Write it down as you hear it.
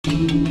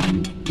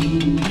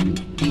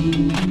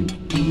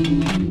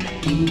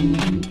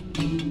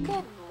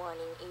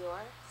morning,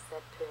 Eeyore,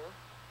 said Pooh.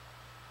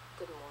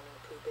 Good morning,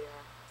 Pooh Bear,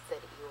 said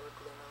Eeyore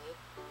gloomily.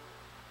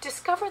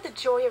 Discover the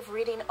joy of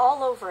reading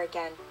all over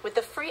again with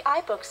the free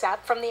iBooks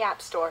app from the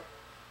App Store.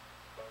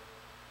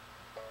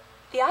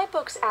 The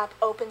iBooks app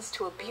opens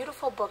to a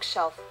beautiful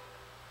bookshelf.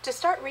 To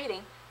start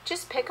reading,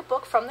 just pick a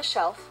book from the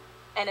shelf,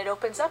 and it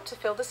opens up to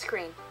fill the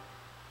screen.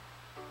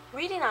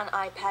 Reading on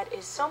iPad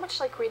is so much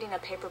like reading a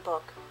paper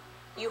book.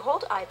 You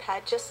hold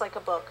iPad just like a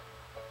book.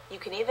 You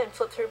can even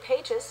flip through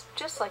pages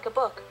just like a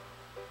book.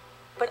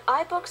 But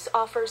iBooks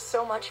offers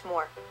so much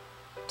more.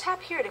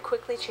 Tap here to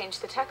quickly change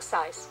the text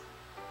size.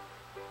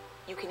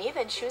 You can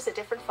even choose a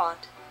different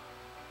font.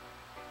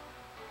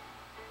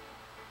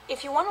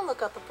 If you want to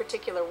look up a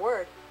particular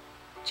word,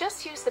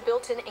 just use the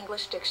built-in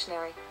English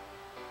dictionary.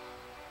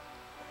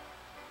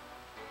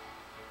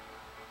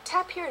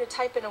 Tap here to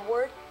type in a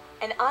word,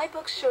 and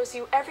iBooks shows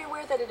you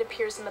everywhere that it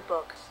appears in the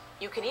book.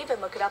 You can even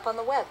look it up on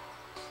the web.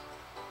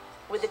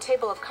 With the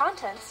table of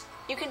contents,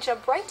 you can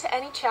jump right to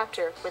any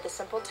chapter with a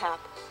simple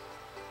tap.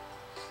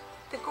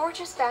 The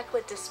gorgeous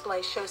backlit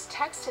display shows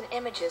text and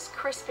images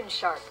crisp and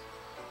sharp.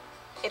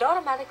 It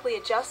automatically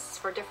adjusts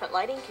for different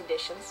lighting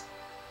conditions,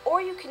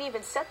 or you can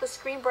even set the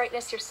screen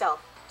brightness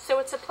yourself, so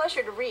it's a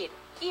pleasure to read,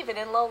 even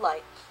in low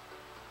light.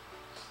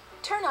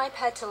 Turn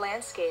iPad to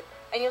landscape,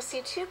 and you'll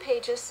see 2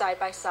 pages side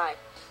by side.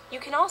 You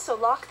can also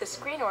lock the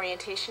screen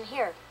orientation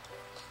here,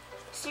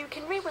 so you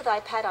can read with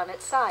iPad on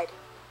its side,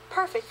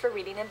 perfect for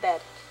reading in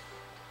bed.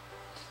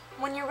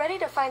 When you're ready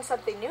to find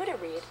something new to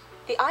read,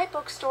 the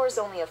iBook store is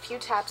only a few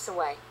taps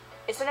away.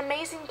 It's an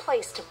amazing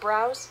place to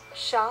browse,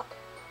 shop,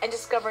 and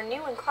discover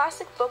new and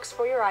classic books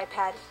for your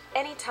iPad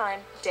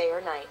anytime, day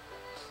or night.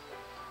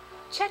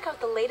 Check out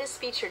the latest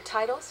featured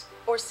titles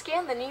or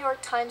scan the New York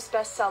Times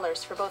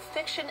bestsellers for both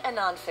fiction and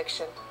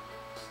nonfiction.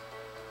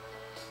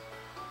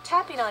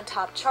 Tapping on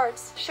top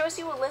charts shows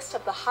you a list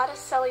of the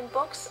hottest selling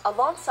books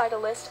alongside a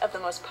list of the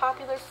most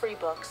popular free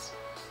books.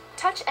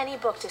 Touch any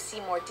book to see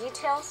more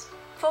details,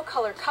 full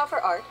color cover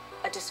art,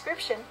 a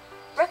description,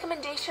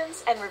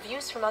 recommendations, and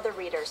reviews from other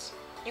readers.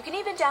 You can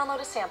even download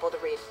a sample to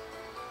read.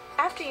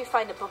 After you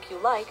find a book you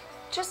like,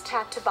 just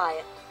tap to buy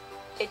it.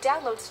 It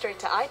downloads straight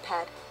to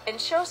iPad and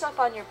shows up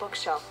on your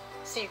bookshelf,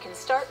 so you can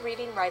start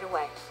reading right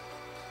away.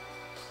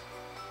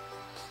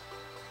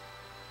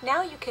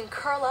 Now you can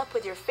curl up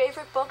with your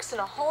favorite books in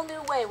a whole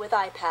new way with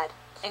iPad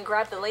and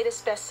grab the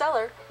latest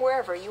bestseller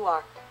wherever you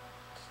are.